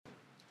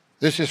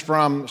This is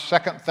from 2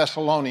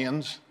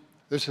 Thessalonians.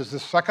 This is the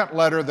second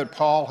letter that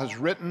Paul has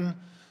written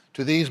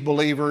to these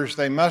believers.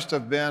 They must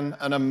have been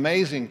an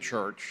amazing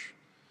church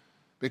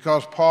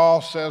because Paul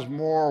says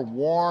more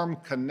warm,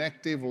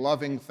 connective,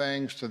 loving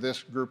things to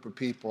this group of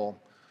people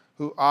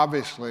who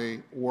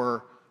obviously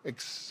were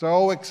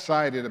so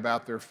excited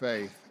about their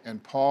faith,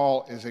 and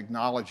Paul is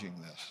acknowledging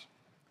this.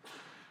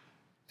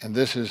 And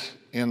this is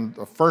in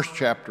the first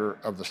chapter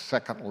of the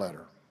second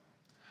letter.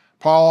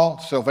 Paul,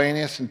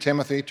 Silvanus, and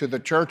Timothy, to the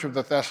church of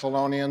the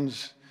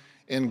Thessalonians,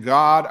 in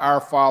God our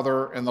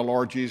Father and the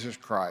Lord Jesus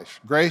Christ.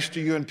 Grace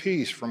to you and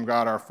peace from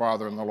God our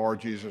Father and the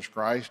Lord Jesus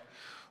Christ.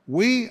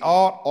 We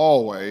ought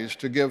always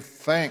to give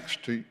thanks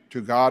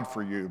to God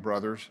for you,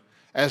 brothers,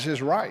 as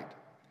is right,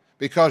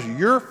 because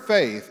your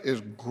faith is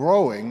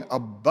growing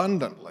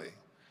abundantly,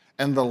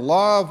 and the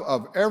love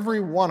of every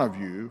one of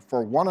you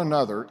for one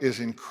another is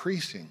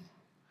increasing.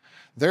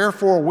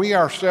 Therefore, we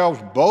ourselves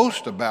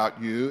boast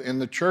about you in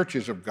the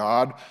churches of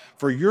God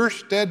for your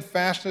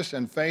steadfastness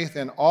and faith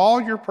in all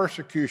your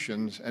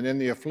persecutions and in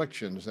the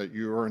afflictions that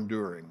you are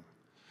enduring.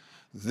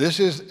 This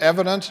is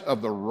evidence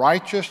of the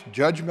righteous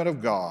judgment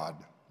of God,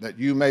 that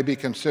you may be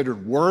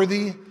considered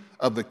worthy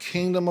of the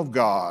kingdom of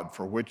God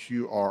for which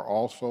you are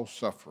also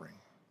suffering.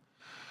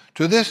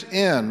 To this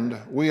end,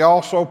 we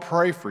also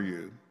pray for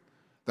you,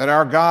 that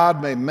our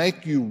God may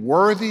make you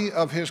worthy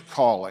of his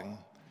calling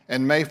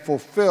and may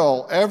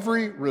fulfill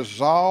every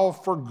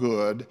resolve for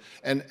good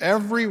and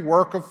every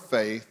work of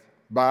faith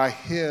by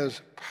his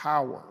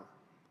power,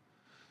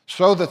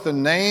 so that the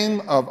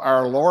name of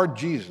our Lord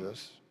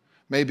Jesus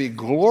may be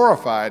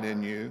glorified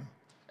in you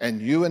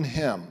and you in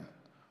him,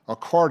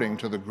 according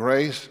to the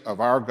grace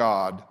of our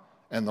God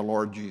and the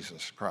Lord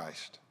Jesus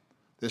Christ.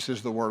 This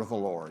is the word of the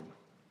Lord.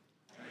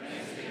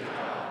 Thanks be to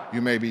God.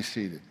 You may be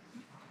seated.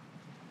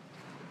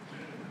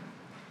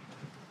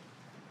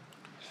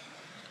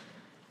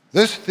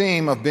 This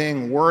theme of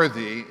being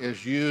worthy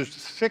is used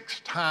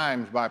 6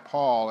 times by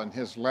Paul in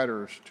his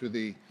letters to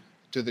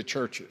the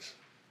churches.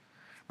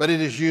 But it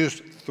is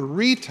used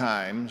 3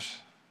 times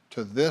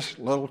to this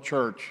little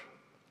church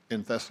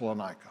in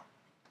Thessalonica,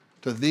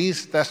 to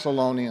these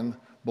Thessalonian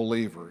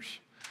believers.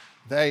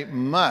 They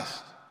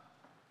must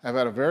have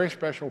had a very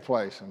special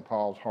place in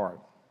Paul's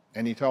heart,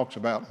 and he talks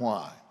about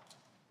why.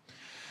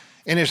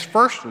 In his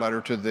first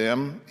letter to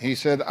them, he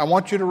said, I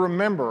want you to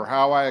remember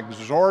how I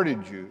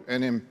exhorted you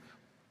and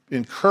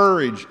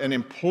encouraged and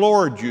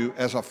implored you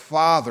as a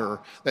father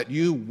that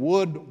you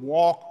would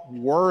walk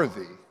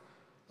worthy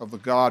of the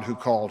God who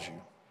calls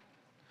you.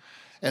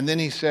 And then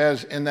he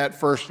says in that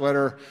first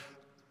letter,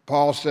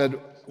 Paul said,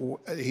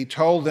 he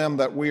told them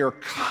that we are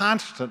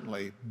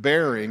constantly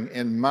bearing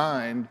in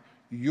mind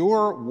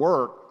your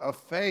work of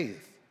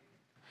faith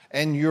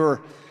and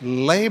your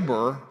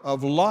labor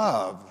of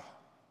love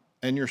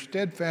and your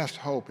steadfast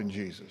hope in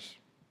Jesus.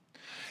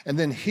 And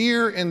then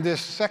here in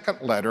this second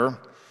letter,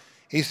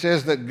 he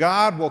says that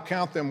God will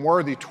count them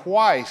worthy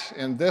twice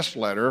in this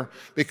letter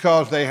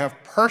because they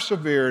have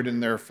persevered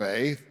in their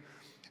faith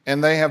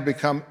and they have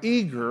become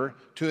eager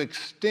to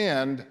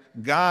extend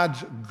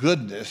God's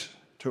goodness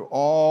to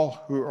all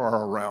who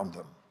are around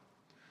them.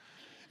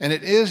 And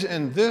it is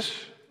in this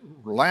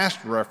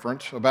last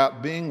reference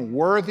about being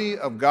worthy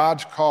of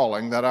God's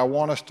calling that I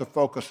want us to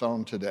focus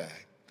on today.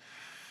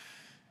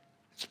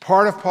 It's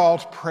part of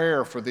Paul's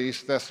prayer for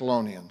these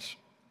Thessalonians,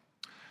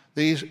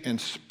 these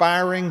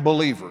inspiring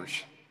believers.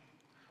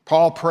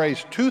 Paul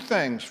prays 2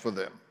 things for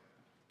them.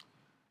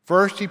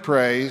 First, he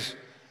prays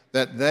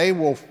that they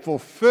will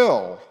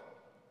fulfill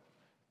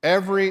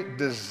every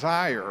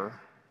desire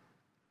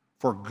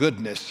for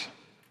goodness,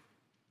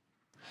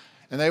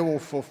 and they will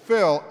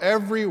fulfill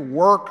every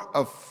work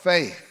of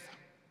faith.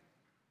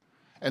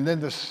 And then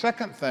the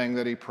second thing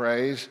that he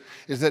prays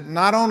is that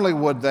not only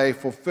would they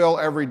fulfill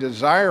every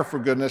desire for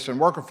goodness and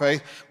work of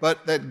faith,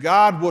 but that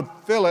God would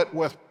fill it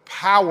with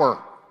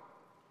power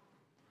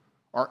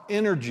or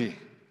energy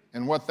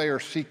in what they are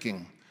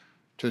seeking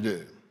to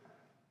do.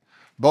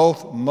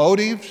 Both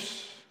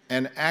motives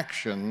and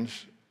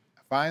actions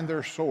find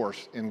their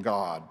source in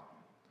God.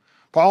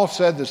 Paul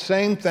said the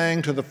same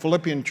thing to the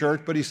Philippian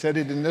church, but he said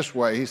it in this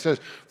way. He says,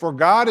 for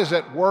God is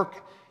at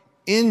work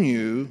in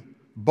you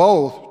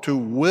both to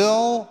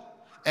will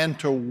and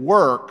to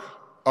work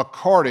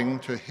according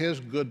to his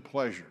good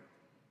pleasure.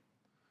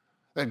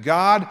 That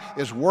God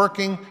is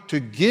working to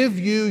give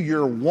you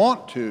your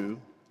want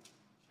to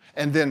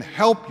and then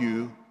help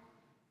you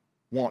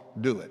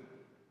do it.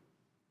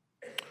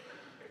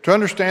 To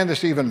understand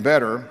this even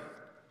better,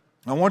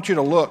 I want you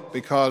to look,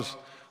 because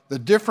the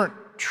different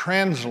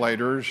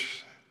translators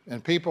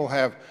and people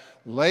have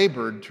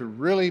labored to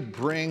really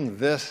bring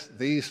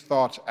these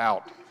thoughts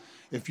out.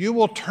 If you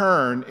will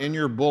turn in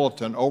your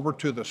bulletin over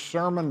to the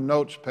sermon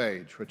notes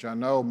page, which I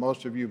know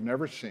most of you have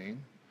never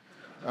seen,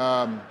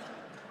 but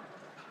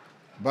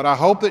I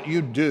hope that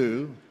you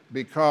do,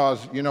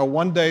 because,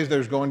 one day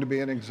there's going to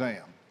be an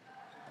exam,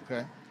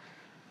 okay?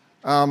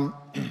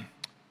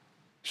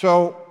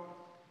 So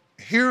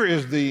here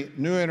is the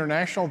New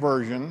International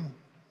Version,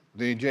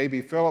 the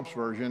J.B. Phillips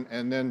version,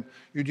 and then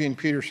Eugene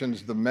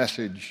Peterson's The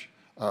Message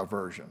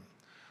version.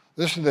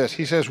 Listen to this.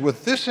 He says,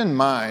 with this in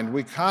mind,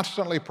 we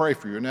constantly pray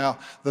for you. Now,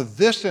 the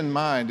this in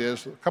mind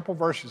is, a couple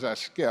verses I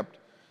skipped,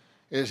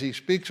 is he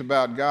speaks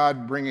about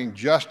God bringing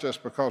justice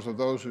because of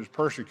those who's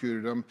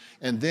persecuted him,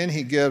 and then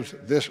he gives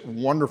this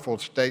wonderful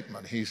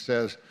statement. He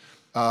says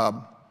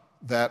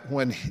that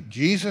when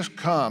Jesus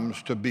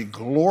comes to be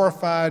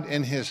glorified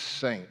in his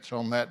saints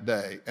on that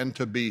day and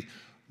to be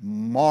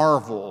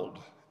marveled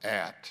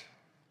at,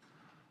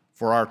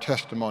 for our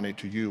testimony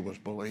to you was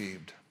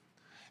believed.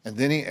 And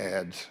then he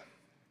adds,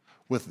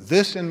 with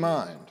this in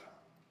mind,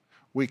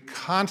 we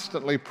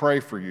constantly pray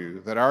for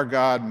you that our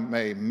God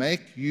may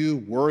make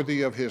you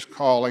worthy of his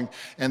calling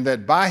and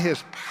that by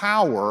his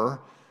power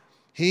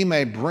he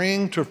may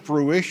bring to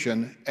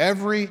fruition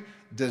every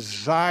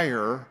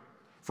desire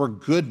for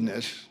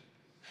goodness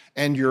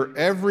and your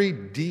every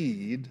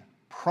deed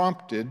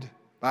prompted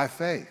by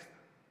faith.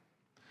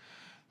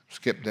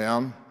 Skip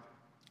down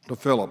to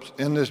Phillips.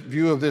 In this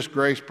view of this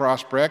grace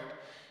prospect,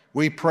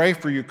 we pray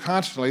for you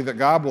constantly that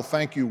God will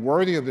think you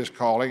worthy of this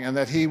calling and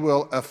that he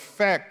will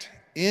effect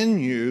in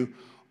you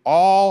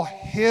all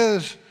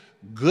his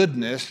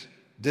goodness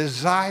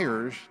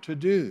desires to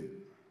do,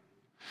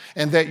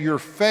 and that your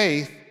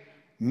faith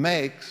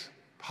makes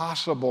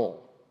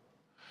possible.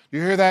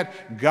 You hear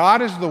that?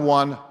 God is the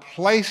one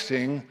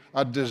placing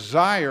a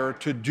desire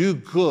to do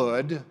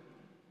good,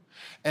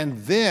 and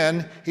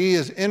then he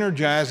is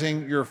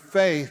energizing your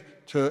faith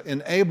to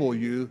enable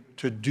you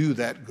to do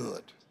that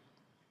good.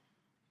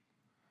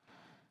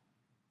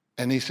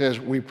 And he says,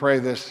 we pray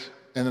this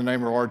in the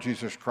name of the Lord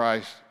Jesus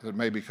Christ, that it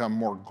may become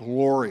more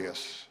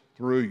glorious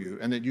through you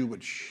and that you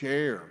would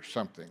share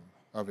something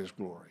of his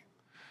glory.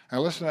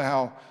 Now listen to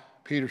how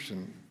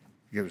Peterson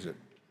gives it.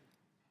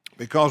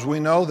 Because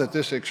we know that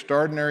this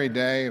extraordinary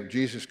day of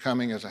Jesus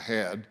coming is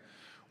ahead,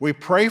 we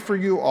pray for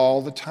you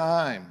all the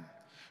time.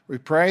 We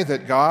pray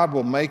that God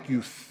will make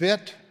you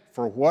fit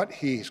for what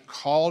he's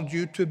called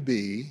you to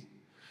be,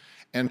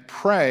 and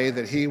pray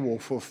that he will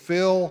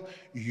fulfill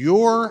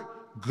your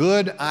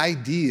good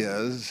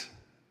ideas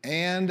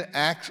and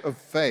acts of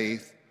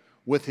faith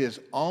with his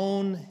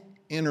own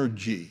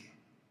energy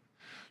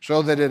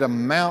so that it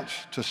amounts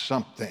to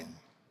something.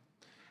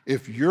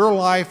 If your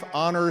life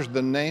honors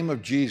the name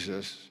of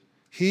Jesus,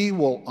 he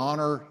will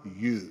honor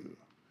you.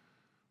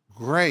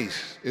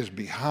 Grace is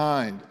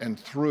behind and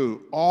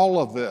through all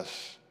of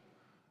this.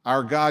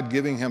 Our God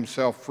giving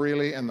himself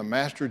freely and the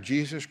Master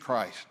Jesus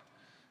Christ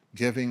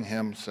giving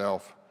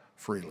himself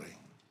freely.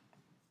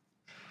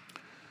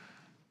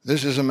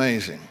 This is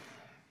amazing.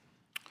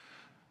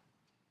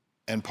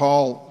 And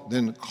Paul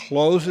then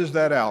closes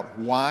that out.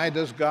 Why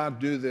does God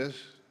do this?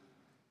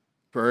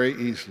 Very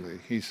easily.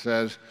 He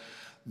says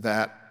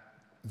that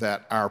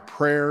our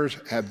prayers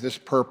have this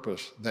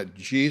purpose, that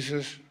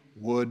Jesus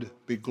would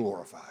be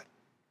glorified.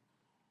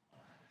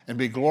 And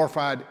be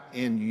glorified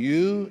in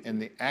you, in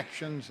the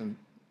actions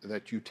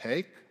that you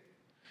take,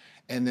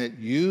 and that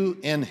you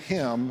in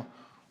him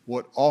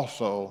would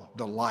also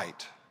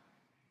delight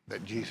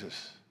that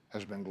Jesus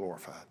has been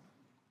glorified.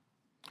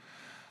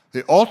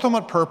 The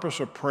ultimate purpose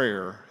of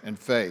prayer and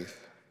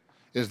faith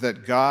is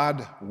that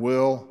God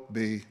will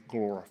be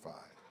glorified.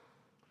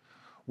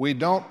 We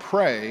don't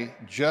pray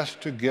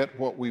just to get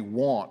what we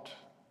want.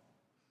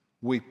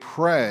 We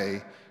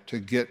pray to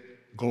get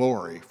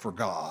glory for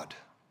God,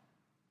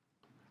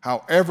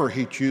 however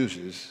he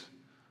chooses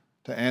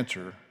to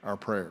answer our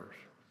prayers.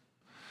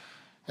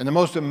 And the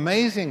most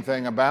amazing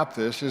thing about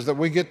this is that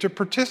we get to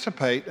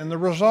participate in the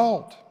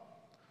result.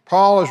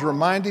 Paul is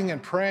reminding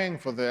and praying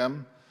for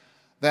them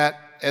that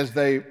as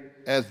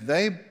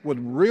they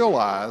would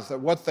realize that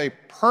what they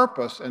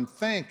purpose and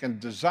think and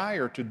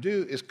desire to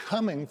do is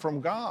coming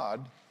from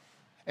God,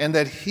 and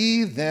that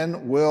he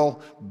then will,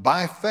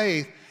 by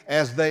faith,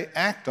 as they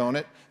act on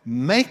it,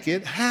 make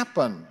it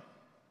happen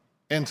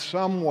in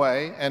some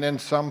way and in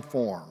some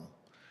form.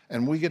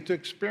 And we get to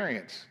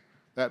experience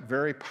that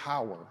very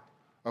power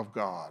of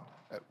God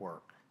at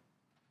work.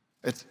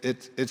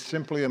 It's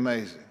simply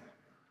amazing.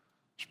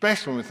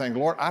 Especially when we think,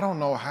 Lord, I don't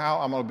know how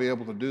I'm going to be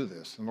able to do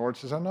this. And the Lord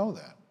says, I know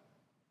that.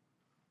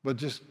 But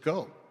just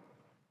go,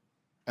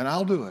 and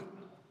I'll do it.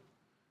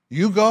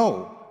 You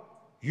go,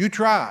 you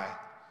try,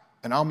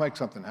 and I'll make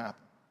something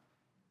happen.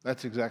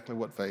 That's exactly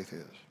what faith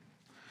is.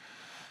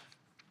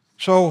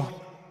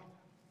 So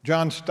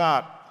John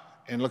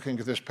Stott, in looking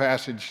at this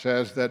passage,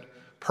 says that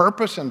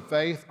purpose and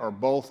faith are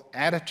both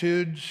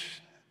attitudes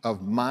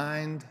of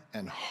mind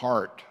and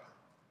heart.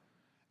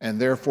 And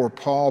therefore,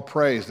 Paul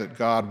prays that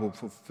God will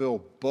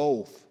fulfill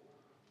both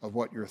of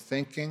what you're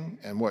thinking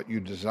and what you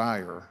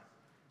desire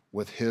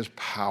with his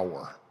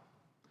power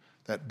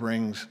that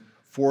brings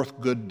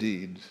forth good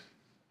deeds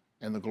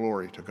and the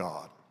glory to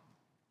God.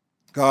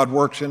 God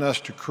works in us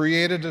to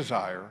create a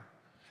desire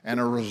and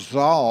a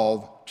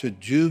resolve to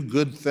do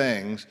good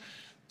things,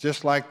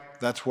 just like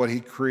that's what he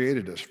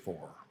created us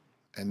for.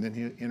 And then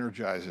he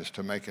energizes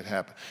to make it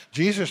happen.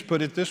 Jesus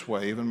put it this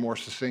way, even more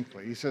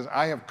succinctly. He says,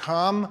 I have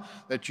come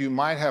that you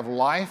might have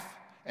life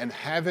and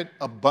have it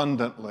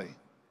abundantly.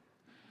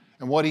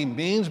 And what he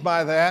means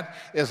by that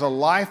is a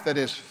life that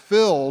is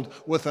filled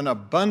with an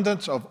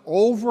abundance of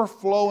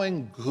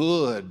overflowing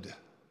good.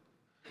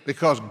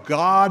 Because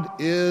God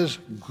is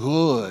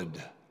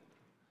good.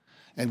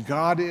 And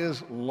God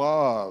is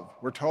love.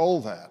 We're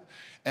told that.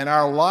 And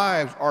our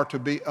lives are to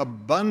be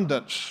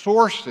abundant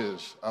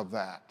sources of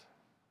that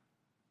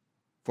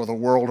for the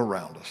world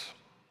around us.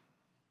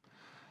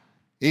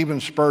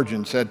 Even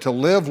Spurgeon said, to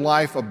live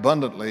life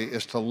abundantly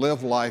is to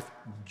live life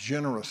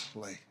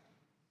generously.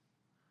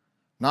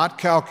 Not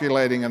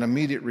calculating an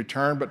immediate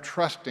return, but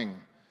trusting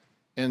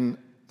in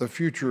the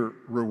future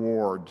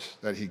rewards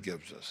that he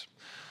gives us.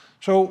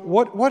 So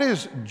what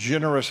is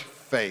generous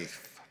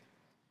faith?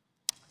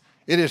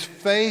 It is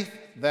faith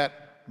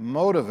that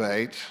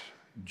motivates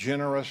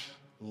generous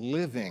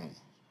living.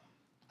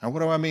 And what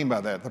do I mean by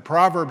that? The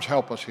Proverbs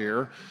help us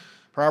here.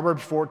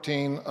 Proverbs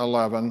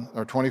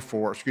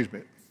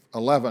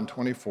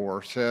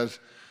 11:24 says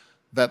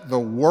that the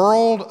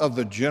world of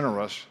the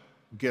generous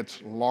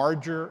gets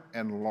larger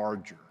and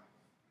larger.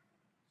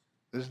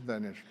 Isn't that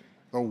interesting?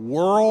 The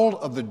world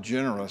of the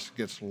generous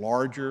gets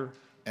larger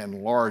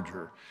and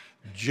larger.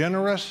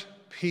 Generous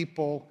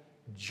people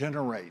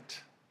generate.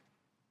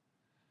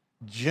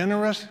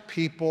 Generous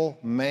people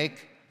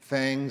make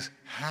things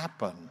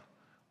happen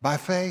by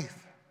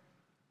faith.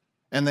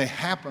 And they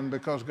happen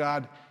because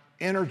God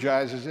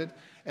energizes it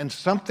and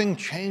something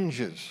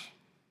changes.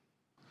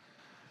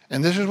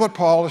 And this is what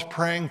Paul is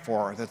praying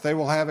for, that they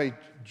will have a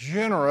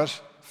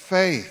generous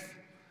faith.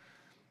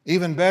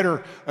 Even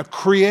better, a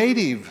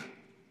creative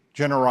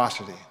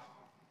generosity.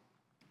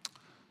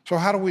 So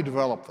how do we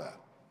develop that?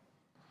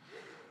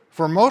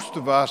 For most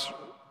of us,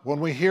 when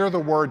we hear the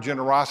word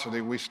generosity,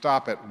 we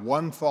stop at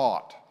one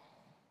thought,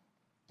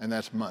 and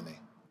that's money.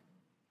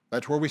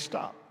 That's where we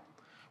stop.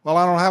 Well,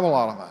 I don't have a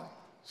lot of money,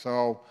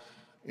 so,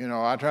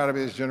 I try to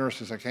be as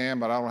generous as I can,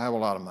 but I don't have a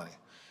lot of money.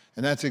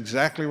 And that's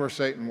exactly where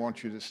Satan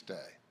wants you to stay.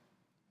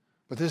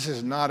 But this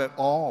is not at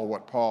all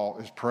what Paul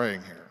is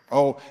praying here.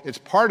 Oh, it's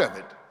part of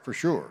it, for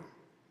sure.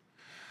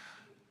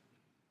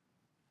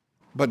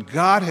 But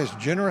God has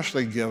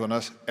generously given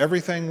us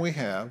everything we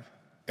have.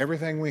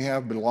 Everything we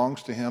have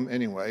belongs to him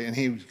anyway, and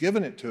he's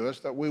given it to us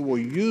that we will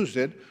use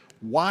it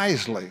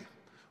wisely.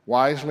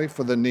 Wisely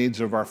for the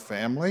needs of our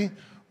family,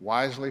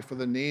 wisely for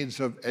the needs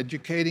of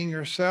educating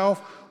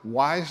yourself,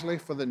 wisely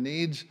for the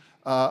needs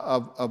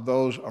of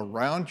those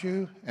around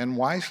you, and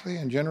wisely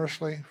and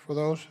generously for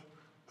those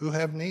who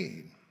have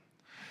need.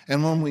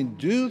 And when we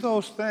do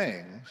those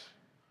things,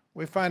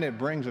 we find it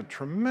brings a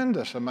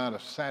tremendous amount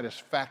of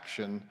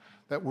satisfaction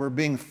that we're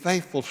being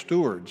faithful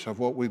stewards of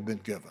what we've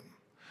been given.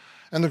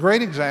 And the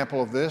great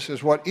example of this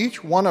is what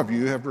each one of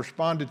you have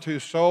responded to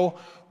so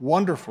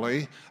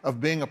wonderfully of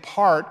being a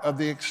part of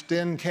the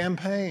Extend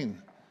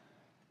campaign.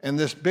 And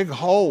this big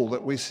hole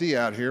that we see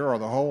out here, or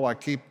the hole I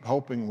keep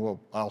hoping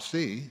I'll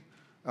see,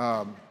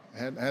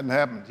 hadn't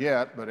happened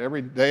yet, but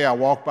every day I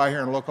walk by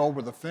here and look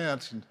over the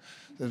fence, and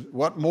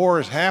what more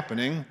is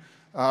happening?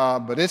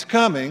 But it's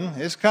coming,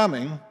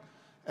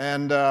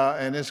 and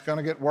it's going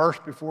to get worse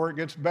before it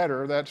gets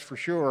better, that's for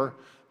sure.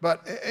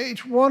 But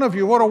each one of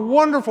you, what a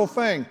wonderful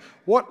thing.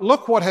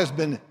 Look what has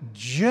been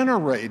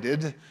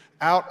generated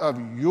out of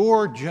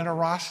your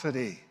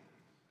generosity.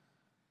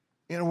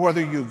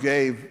 Whether you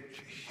gave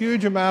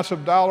huge amounts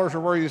of dollars or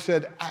where you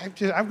said,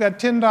 I've got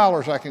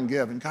 $10 I can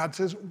give. And God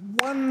says,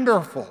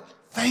 wonderful.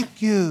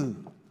 Thank you.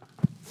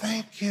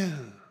 Thank you.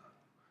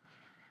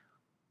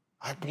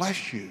 I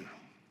bless you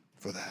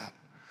for that.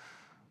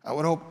 I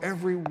would hope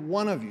every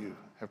one of you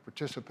have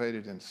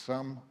participated in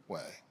some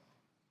way.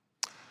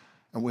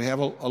 And we have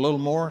a little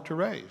more to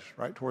raise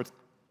right towards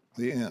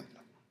the end.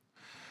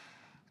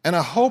 And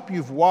I hope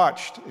you've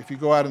watched, if you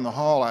go out in the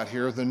hall out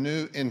here, the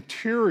new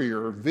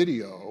interior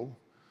video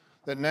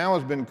that now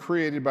has been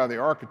created by the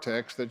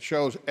architects that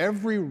shows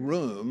every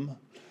room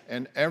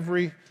and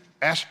every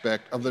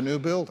aspect of the new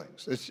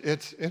buildings.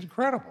 It's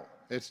incredible.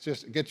 It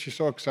gets you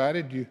so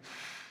excited you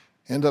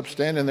end up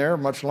standing there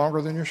much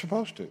longer than you're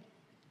supposed to.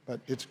 But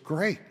it's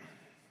great.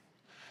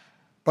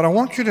 But I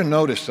want you to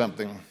notice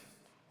something,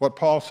 what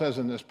Paul says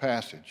in this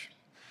passage.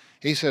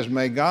 He says,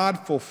 may God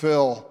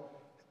fulfill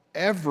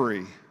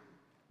every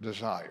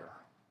desire,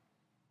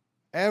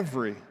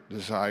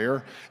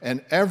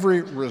 and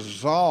every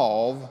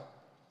resolve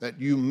that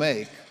you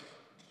make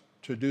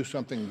to do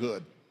something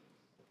good.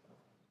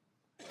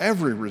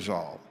 Every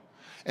resolve.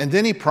 And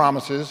then he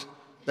promises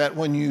that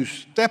when you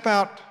step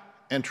out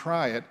and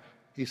try it,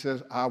 he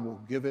says, I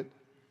will give it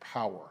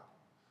power.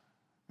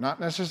 Not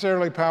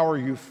necessarily power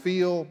you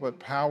feel, but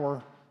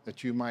power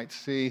that you might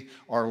see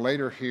or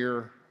later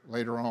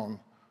on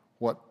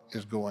what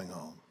is going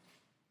on.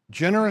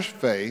 Generous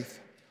faith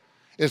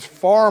is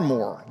far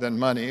more than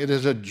money. It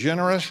is a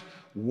generous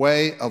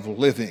way of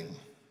living.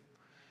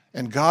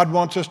 And God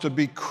wants us to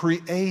be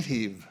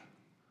creative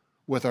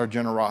with our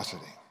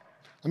generosity.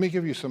 Let me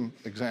give you some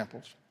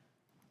examples.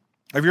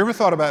 Have you ever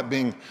thought about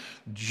being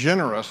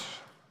generous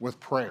with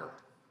prayer?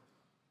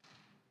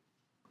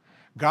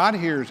 God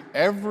hears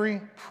every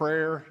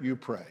prayer you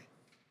pray.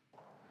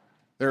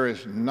 There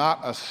is not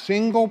a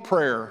single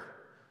prayer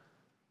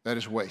that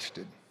is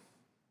wasted.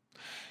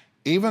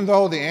 Even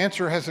though the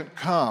answer hasn't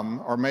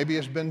come, or maybe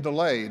it's been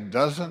delayed,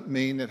 doesn't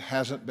mean it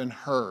hasn't been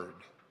heard.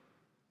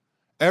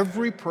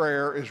 Every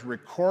prayer is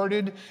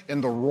recorded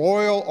in the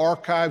royal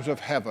archives of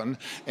heaven,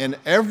 and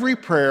every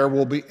prayer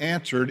will be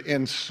answered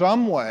in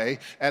some way,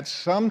 at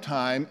some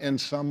time, in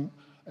some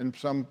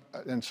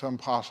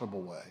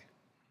possible way.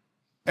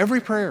 Every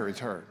prayer is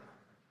heard.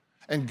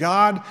 And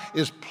God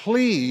is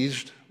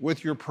pleased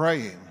with your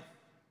praying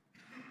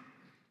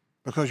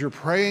because you're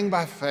praying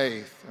by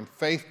faith, and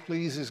faith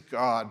pleases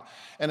God,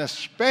 and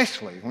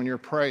especially when you're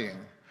praying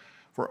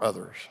for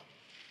others.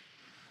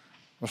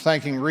 I was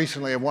thinking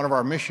recently of one of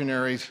our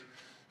missionaries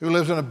who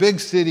lives in a big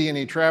city, and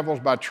he travels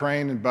by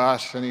train and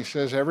bus, and he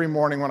says, every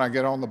morning when I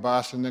get on the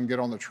bus and then get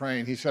on the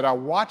train, he said, I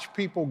watch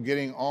people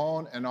getting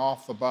on and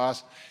off the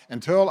bus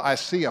until I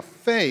see a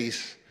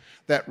face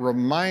that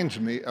reminds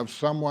me of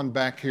someone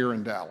back here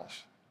in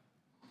Dallas,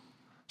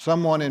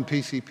 someone in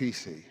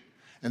PCPC,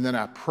 and then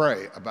I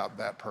pray about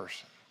that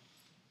person.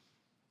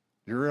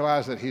 Do you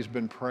realize that he's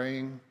been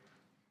praying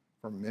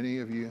for many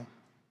of you?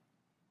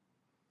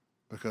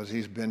 Because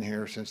he's been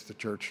here since the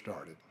church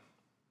started.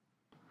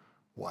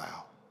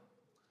 Wow.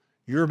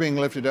 You're being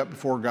lifted up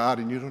before God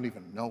and you don't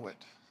even know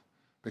it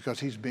because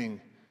he's being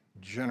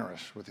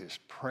generous with his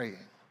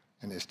praying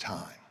and his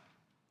time.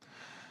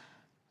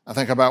 I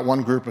think about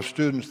one group of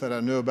students that I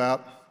knew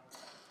about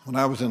when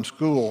I was in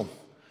school,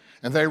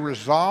 and they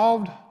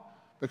resolved,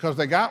 because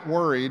they got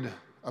worried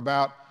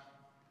about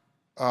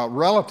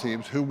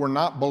relatives who were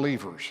not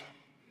believers.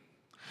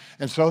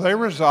 And so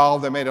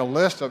they made a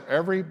list of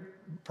every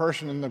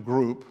person in the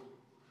group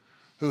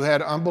who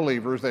had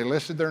unbelievers. They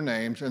listed their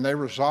names, and they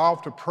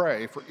resolved to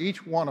pray for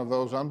each one of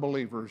those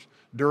unbelievers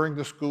during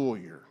the school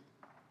year.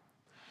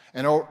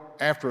 And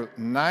after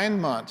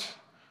 9 months,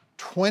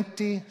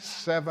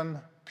 27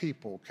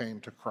 people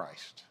came to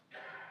Christ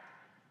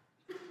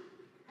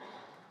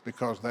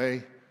because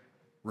they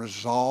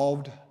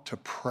resolved to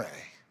pray.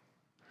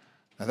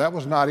 Now, that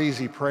was not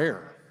easy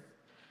prayer.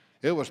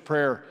 It was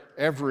prayer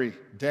every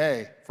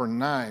day for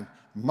 9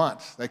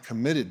 months. They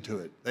committed to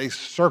it. They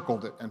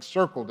circled it and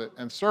circled it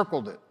and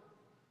circled it.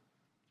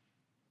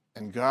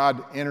 And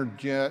God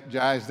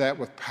energized that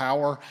with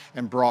power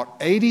and brought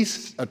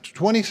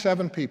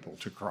 27 people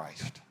to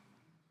Christ.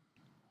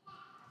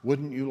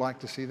 Wouldn't you like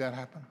to see that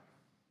happen?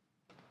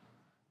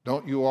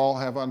 Don't you all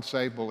have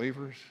unsaved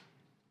believers?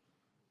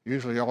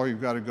 Usually all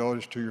you've got to go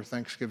is to your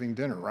Thanksgiving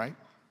dinner, right?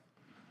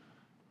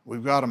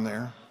 We've got them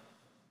there.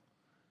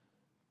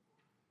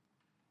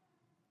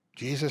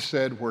 Jesus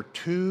said, where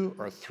 2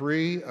 or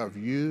 3 of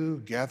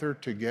you gather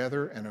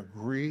together and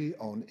agree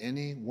on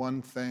any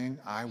one thing,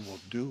 I will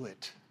do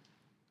it.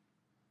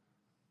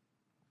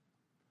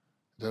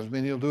 Doesn't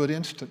mean he'll do it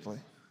instantly,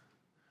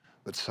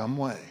 but some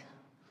way,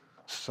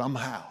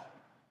 somehow,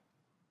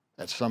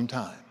 at some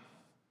time,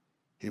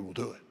 he will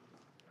do it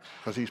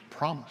because he's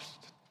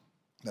promised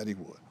that he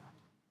would.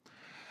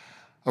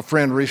 A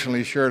friend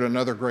recently shared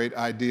another great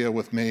idea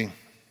with me.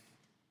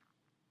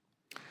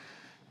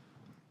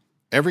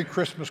 Every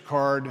Christmas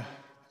card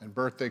and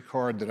birthday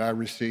card that I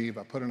receive,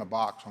 I put in a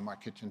box on my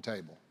kitchen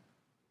table.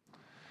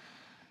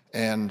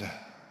 And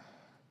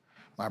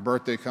my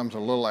birthday comes a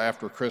little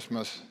after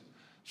Christmas,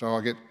 so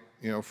I'll get,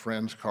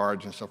 friends'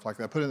 cards and stuff like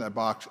that. I put it in that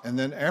box. And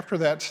then after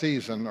that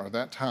season or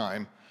that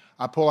time,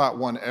 I pull out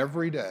one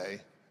every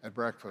day at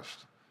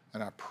breakfast,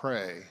 and I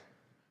pray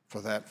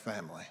for that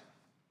family.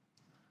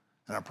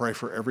 And I pray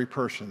for every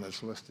person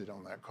that's listed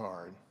on that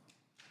card.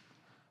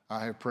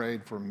 I have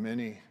prayed for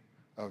many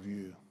of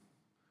you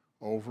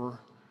over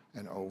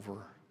and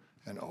over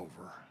and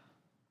over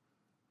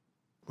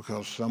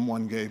because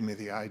someone gave me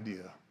the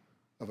idea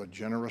of a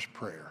generous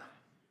prayer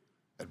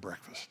at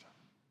breakfast.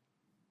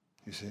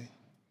 You see?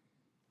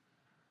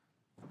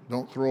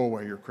 Don't throw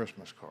away your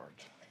Christmas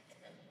cards.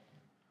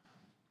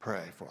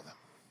 Pray for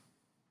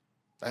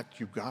them.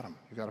 You've got them.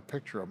 You got a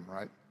picture of them,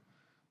 right?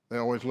 They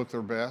always look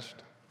their best,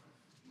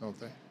 don't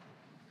they?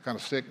 Kind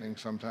of sickening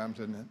sometimes,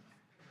 isn't it?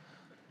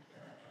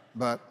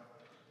 But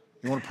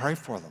you want to pray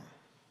for them.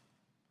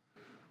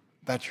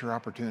 That's your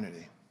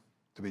opportunity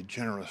to be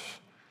generous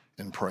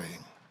in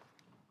praying.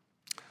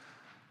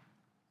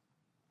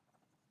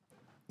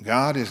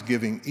 God is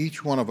giving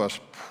each one of us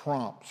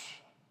prompts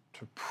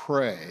to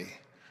pray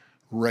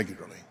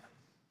regularly.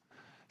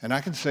 And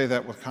I can say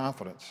that with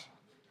confidence.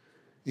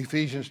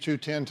 Ephesians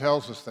 2:10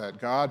 tells us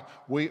that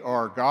we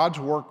are God's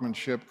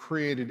workmanship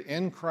created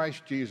in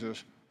Christ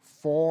Jesus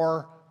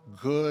for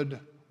good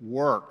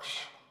works,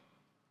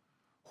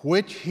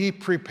 which he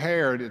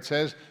prepared, it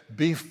says,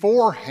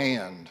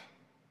 beforehand,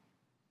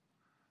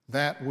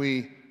 that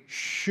we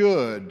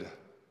should,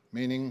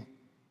 meaning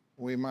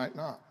we might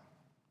not,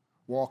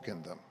 walk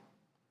in them.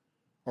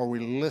 Are we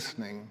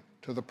listening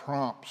to the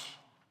prompts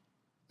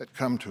that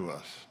come to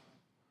us?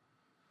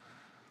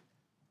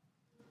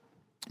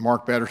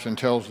 Mark Batterson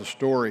tells the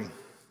story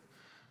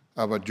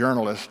of a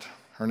journalist,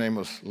 her name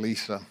was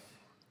Lisa,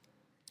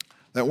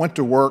 that went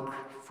to work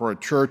for a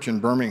church in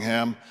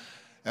Birmingham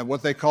at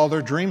what they call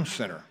their Dream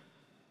Center.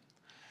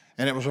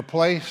 And it was a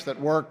place that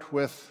worked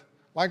with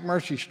like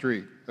Mercy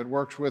Street, that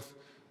works with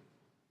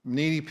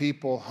needy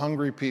people,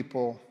 hungry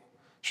people,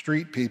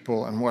 street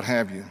people, and what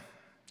have you.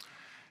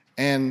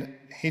 And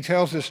he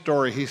tells this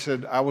story. He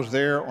said, I was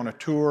there on a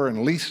tour,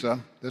 and Lisa,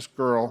 this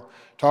girl,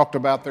 talked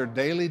about their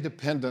daily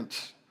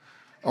dependence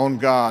on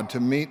God to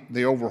meet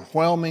the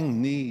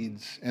overwhelming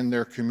needs in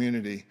their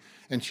community.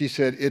 And she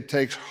said, it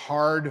takes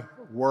hard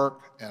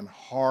work and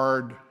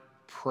hard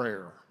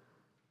prayer.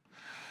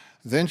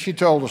 Then she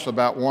told us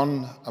about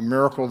a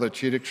miracle that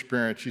she'd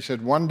experienced. She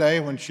said one day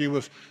when she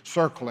was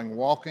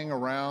walking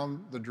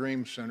around the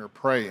Dream Center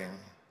praying,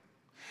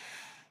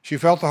 she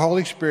felt the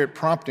Holy Spirit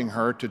prompting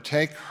her to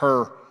take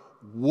her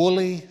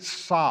woolly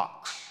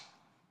socks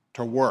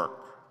to work.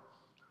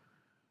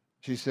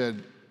 She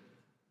said,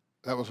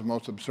 that was the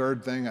most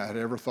absurd thing I had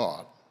ever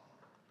thought.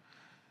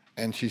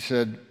 And she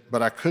said,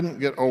 but I couldn't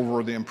get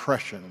over the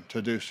impression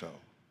to do so.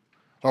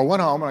 So I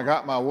went home and I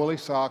got my woolly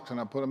socks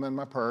and I put them in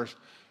my purse,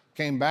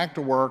 came back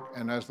to work,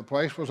 and as the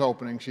place was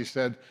opening, she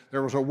said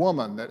there was a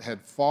woman that had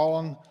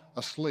fallen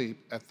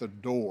asleep at the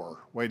door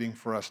waiting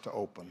for us to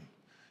open.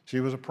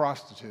 She was a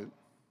prostitute.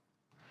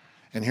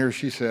 And here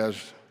she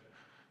says,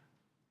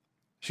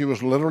 she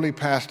was literally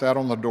passed out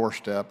on the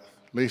doorstep.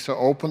 Lisa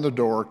opened the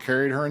door,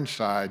 carried her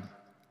inside,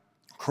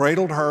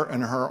 cradled her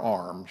in her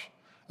arms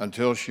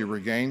until she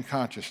regained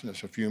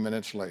consciousness a few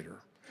minutes later.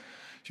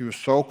 She was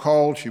so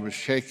cold, she was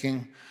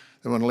shaking,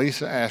 that when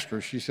Lisa asked her,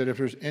 she said, if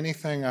there's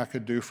anything I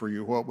could do for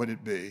you, what would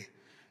it be?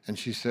 And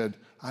she said,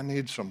 I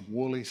need some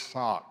woolly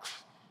socks.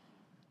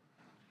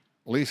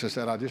 Lisa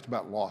said, I just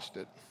about lost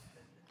it.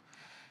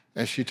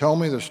 As she told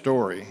me the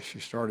story, she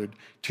started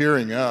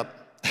tearing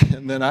up,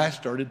 and then I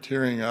started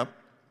tearing up.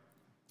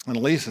 And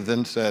Lisa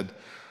then said,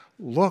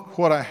 look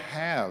what I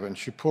have. And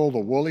she pulled the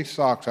woolly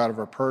socks out of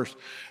her purse,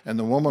 and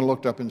the woman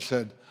looked up and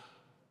said,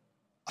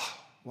 oh,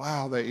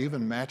 wow, they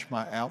even match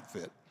my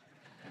outfit.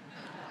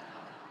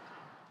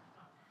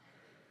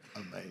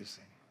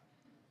 Amazing.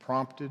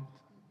 Prompted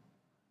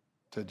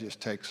to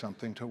just take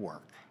something to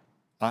work,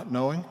 not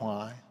knowing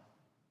why.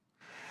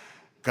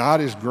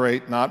 God is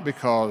great not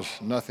because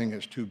nothing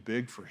is too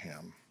big for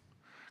him.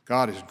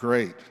 God is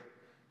great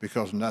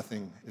because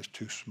nothing is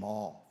too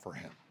small for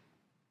him.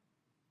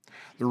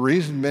 The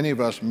reason many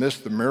of us miss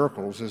the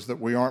miracles is that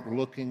we aren't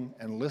looking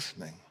and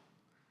listening.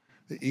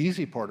 The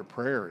easy part of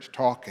prayer is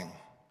talking.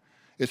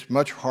 It's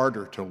much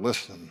harder to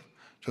listen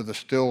to the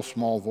still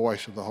small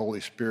voice of the Holy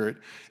Spirit.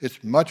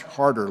 It's much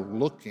harder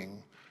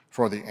looking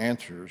for the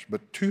answers,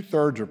 but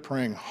 2/3 of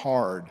praying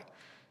hard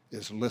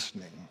is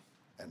listening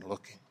and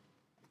looking.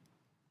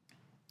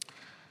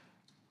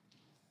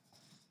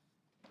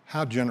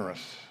 How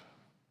generous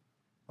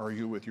are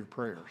you with your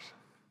prayers?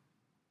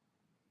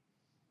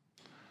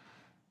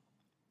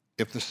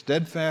 If the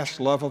steadfast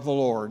love of the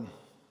Lord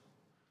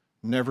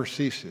never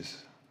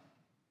ceases,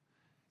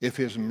 if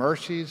his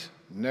mercies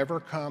never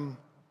come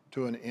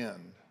to an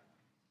end,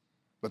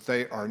 but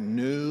they are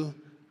new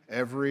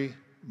every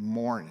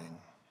morning,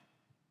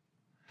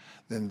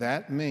 then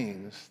that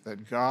means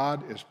that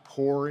God is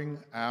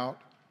pouring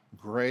out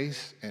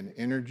grace and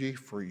energy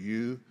for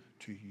you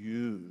to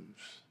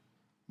use,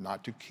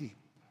 not to keep,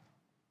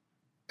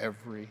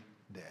 every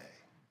day.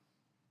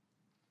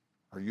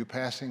 Are you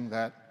passing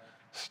that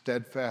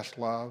steadfast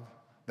love,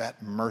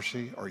 that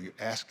mercy? Are you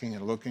asking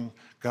and looking,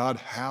 God,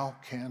 how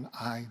can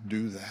I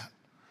do that?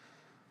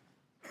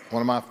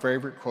 One of my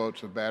favorite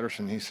quotes of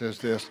Batterson, he says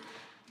this,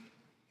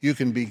 you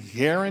can be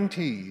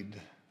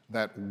guaranteed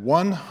that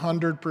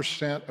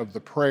 100% of the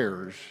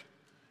prayers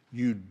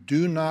you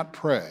do not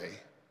pray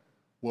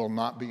will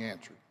not be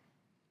answered.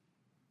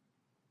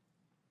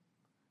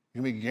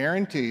 You can be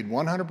guaranteed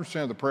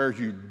 100% of the prayers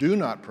you do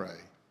not pray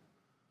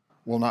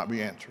will not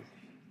be answered.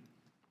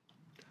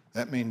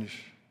 That means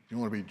you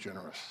want to be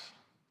generous.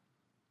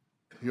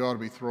 You ought to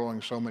be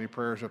throwing so many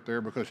prayers up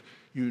there because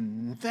you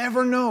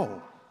never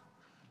know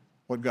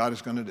what God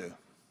is going to do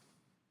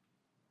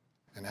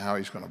and how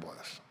he's going to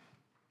bless.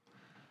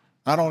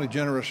 Not only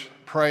generous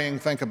praying,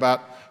 think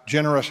about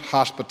generous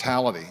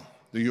hospitality.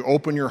 Do you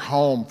open your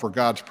home for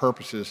God's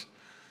purposes?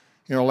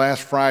 You know,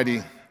 last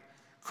Friday,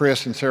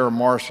 Chris and Sarah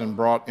Morrison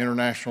brought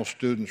international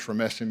students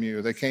from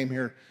SMU. They came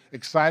here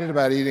excited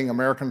about eating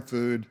American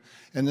food,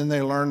 and then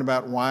they learned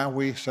about why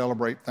we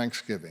celebrate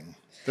Thanksgiving.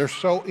 They're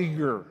so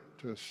eager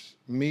to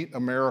meet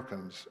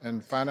Americans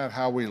and find out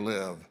how we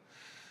live.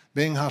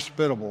 Being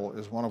hospitable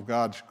is one of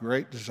God's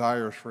great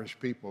desires for his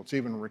people. It's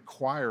even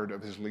required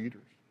of his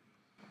leaders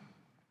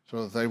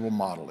so that they will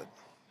model it.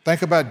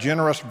 Think about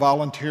generous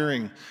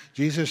volunteering.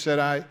 Jesus said,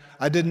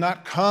 I did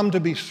not come to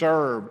be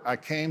served. I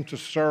came to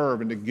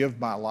serve and to give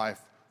my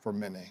life for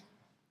many.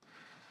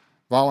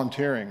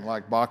 Volunteering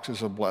like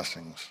boxes of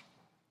blessings.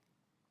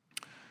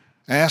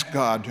 Ask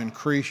God to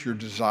increase your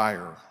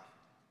desire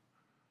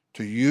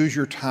to use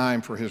your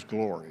time for his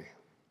glory,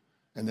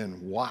 and then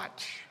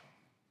watch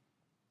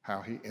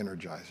how he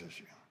energizes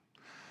you.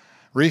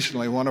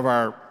 Recently,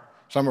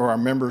 some of our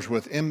members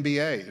with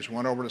MBAs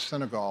went over to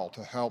Senegal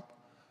to help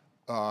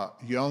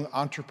young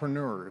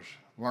entrepreneurs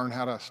learn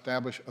how to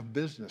establish a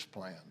business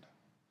plan.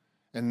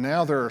 And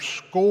now there are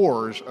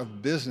scores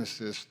of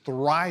businesses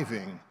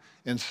thriving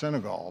in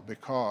Senegal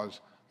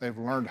because they've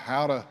learned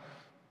how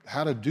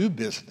to do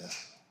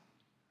business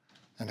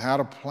and how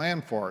to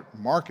plan for it,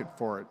 market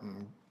for it,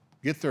 and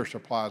get their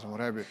supplies and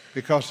what have you.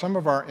 Because some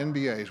of our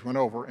NBAs went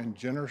over and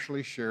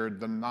generously shared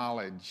the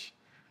knowledge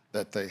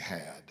that they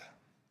had.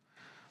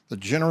 The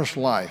generous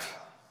life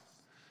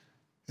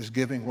is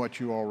giving what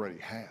you already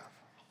have.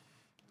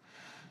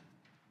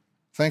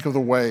 Think of the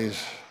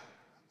ways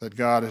that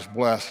God has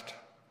blessed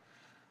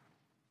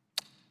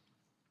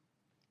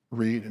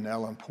Reed and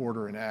Ellen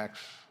Porter in Acts.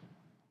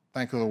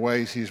 Think of the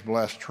ways he's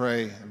blessed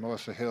Trey and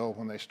Melissa Hill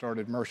when they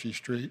started Mercy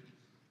Street.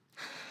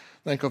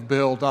 Think of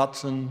Bill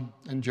Dotson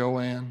and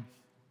Joanne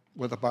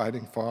with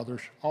Abiding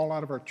Fathers, all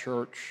out of our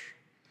church.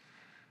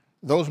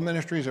 Those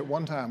ministries at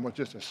one time was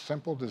just a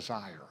simple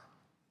desire,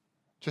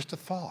 just a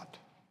thought.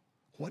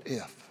 What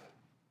if?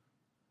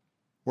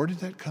 Where did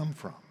that come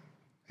from?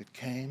 It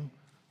came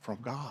from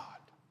God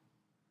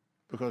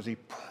because he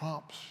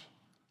prompts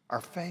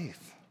our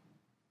faith.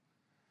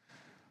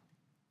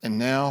 And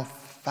now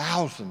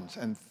thousands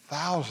and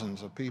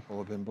thousands of people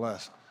have been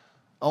blessed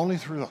only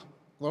through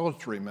those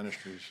three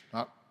ministries,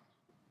 not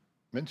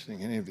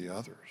mentioning any of the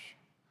others.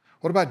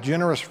 What about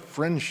generous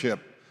friendship?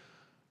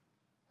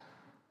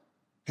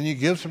 Can you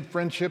give some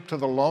friendship to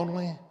the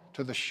lonely,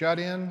 to the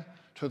shut-in,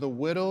 to the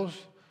widows,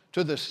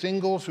 to the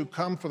singles who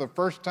come for the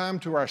first time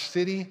to our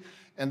city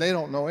and they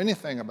don't know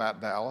anything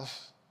about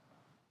Dallas?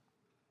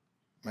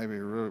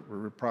 Maybe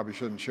we probably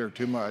shouldn't share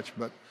too much,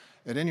 but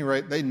at any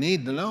rate, they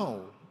need to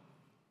know.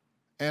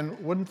 And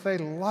wouldn't they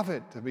love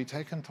it to be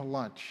taken to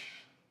lunch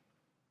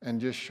and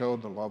just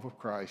showed the love of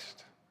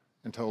Christ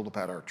and told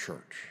about our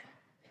church?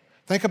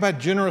 Think about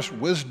generous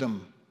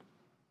wisdom.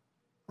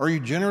 Are you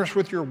generous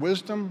with your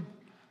wisdom?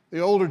 The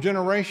older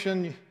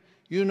generation,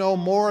 you know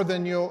more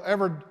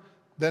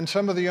than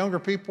some of the younger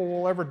people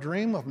will ever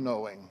dream of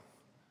knowing.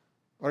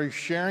 Are you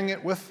sharing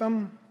it with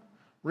them?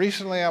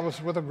 Recently, I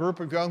was with a group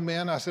of young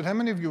men. I said, how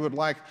many of you would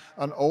like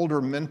an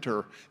older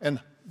mentor? And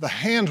the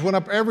hands went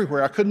up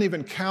everywhere. I couldn't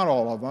even count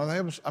all of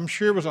them. I'm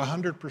sure it was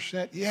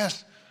 100%.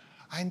 Yes,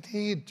 I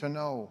need to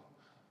know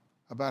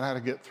about how to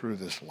get through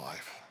this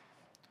life.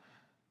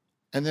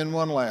 And then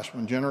one last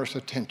one, generous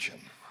attention.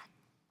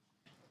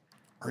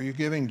 Are you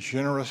giving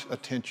generous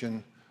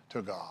attention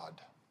to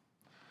God?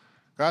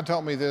 God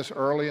taught me this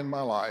early in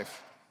my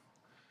life,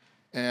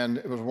 and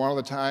it was one of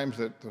the times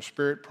that the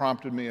Spirit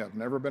prompted me. I've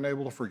never been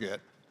able to forget.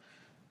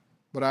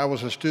 But I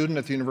was a student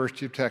at the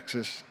University of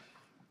Texas.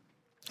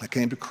 I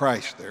came to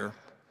Christ there,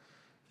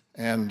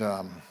 and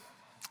it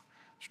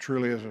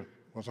truly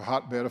was a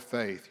hotbed of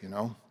faith, you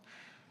know.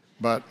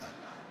 But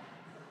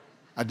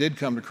I did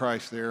come to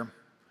Christ there.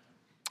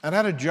 I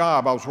had a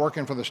job. I was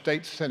working for the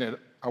state Senate.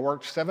 I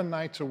worked 7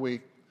 nights a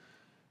week,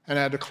 and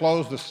I had to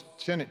close the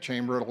Senate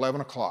chamber at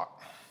 11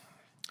 o'clock.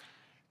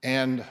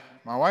 And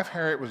my wife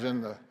Harriet was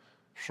in the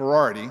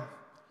sorority,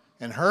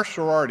 and her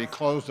sorority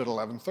closed at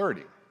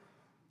 11:30.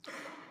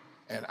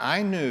 And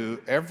I knew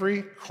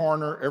every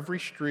corner, every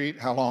street,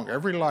 how long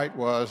every light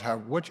was,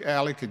 which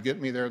alley could get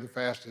me there the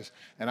fastest,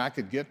 and I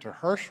could get to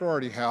her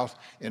sorority house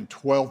in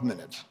 12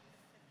 minutes.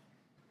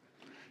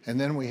 And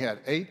then we had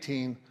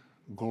 18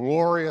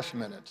 glorious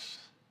minutes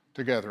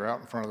together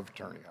out in front of the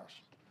fraternity house,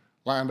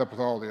 lined up with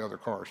all the other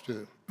cars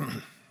too.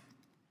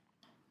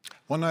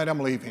 One night I'm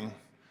leaving,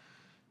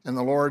 and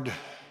the Lord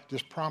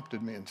just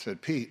prompted me and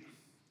said, Pete,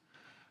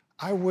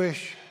 I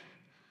wish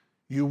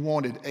you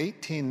wanted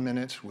 18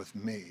 minutes with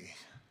me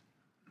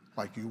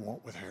like you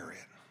want with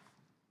Harriet.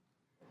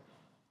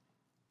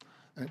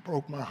 And it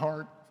broke my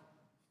heart.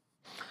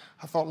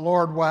 I thought,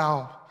 Lord,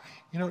 wow,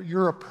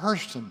 you're a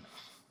person.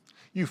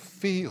 You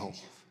feel,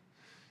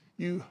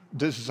 you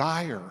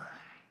desire,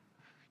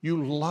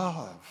 you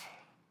love.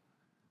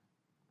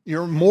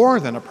 You're more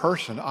than a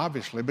person,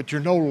 obviously, but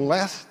you're no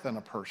less than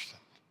a person.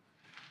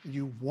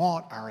 You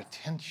want our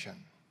attention.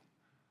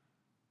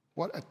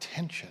 What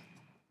attention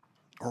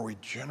are we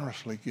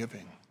generously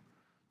giving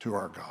to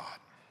our God?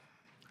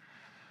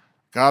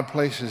 God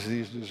places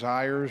these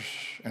desires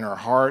in our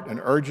heart and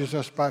urges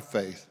us by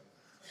faith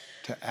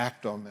to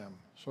act on them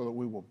so that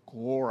we will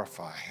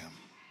glorify him.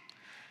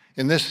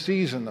 In this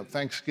season of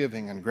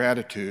thanksgiving and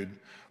gratitude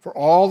for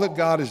all that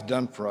God has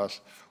done for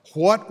us,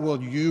 what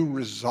will you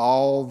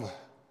resolve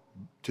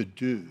to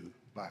do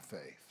by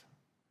faith?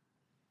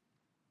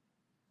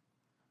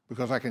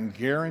 Because I can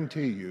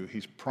guarantee you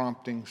he's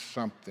prompting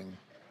something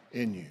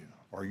in you.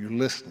 Are you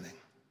listening?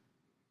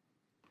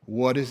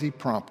 What is he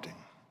prompting?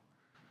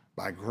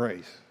 By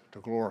grace to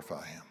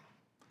glorify him.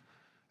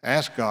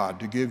 Ask God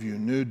to give you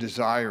new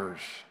desires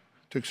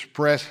to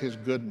express his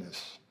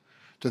goodness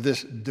to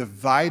this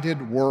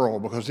divided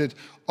world, because it's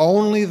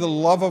only the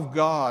love of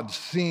God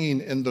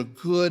seen in the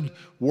good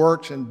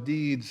works and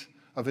deeds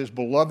of his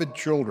beloved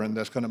children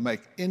that's going to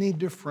make any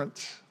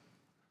difference.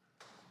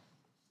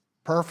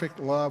 Perfect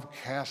love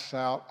casts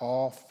out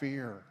all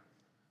fear,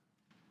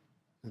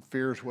 and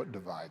fear is what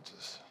divides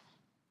us.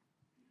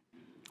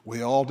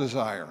 We all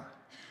desire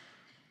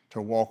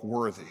to walk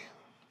worthy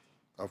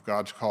of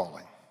God's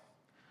calling.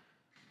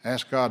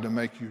 Ask God to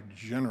make you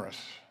generous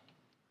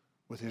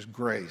with his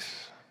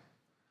grace,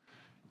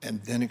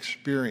 and then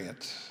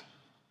experience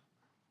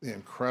the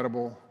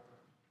incredible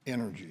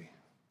energy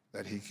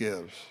that he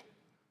gives.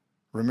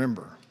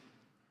 Remember,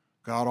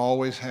 God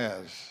always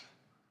has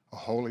a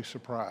holy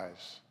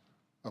surprise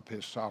up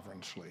his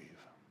sovereign sleeve.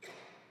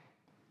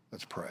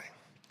 Let's pray.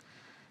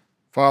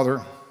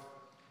 Father,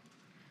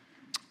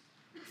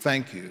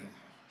 thank you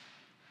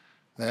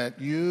that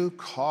you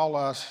call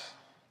us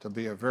to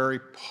be a very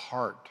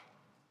part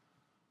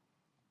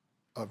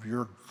of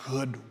your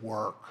good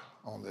work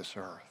on this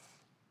earth.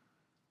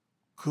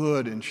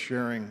 Good in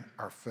sharing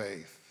our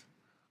faith.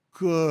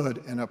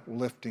 Good in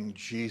uplifting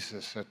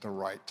Jesus at the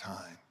right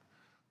time.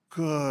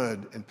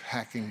 Good in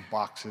packing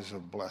boxes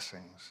of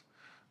blessings.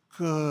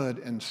 Good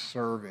in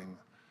serving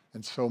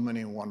in so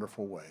many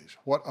wonderful ways.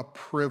 What a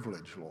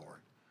privilege,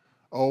 Lord.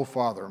 Oh,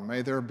 Father,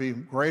 may there be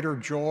greater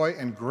joy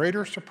and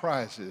greater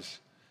surprises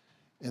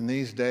in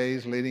these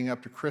days leading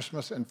up to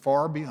Christmas and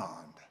far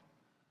beyond,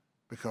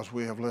 because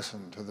we have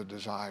listened to the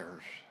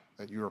desires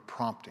that you are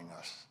prompting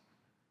us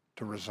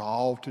to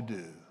resolve to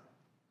do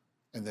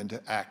and then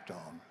to act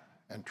on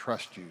and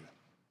trust you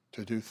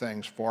to do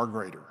things far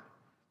greater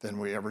than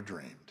we ever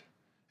dreamed.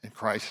 In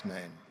Christ's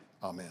name,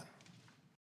 amen.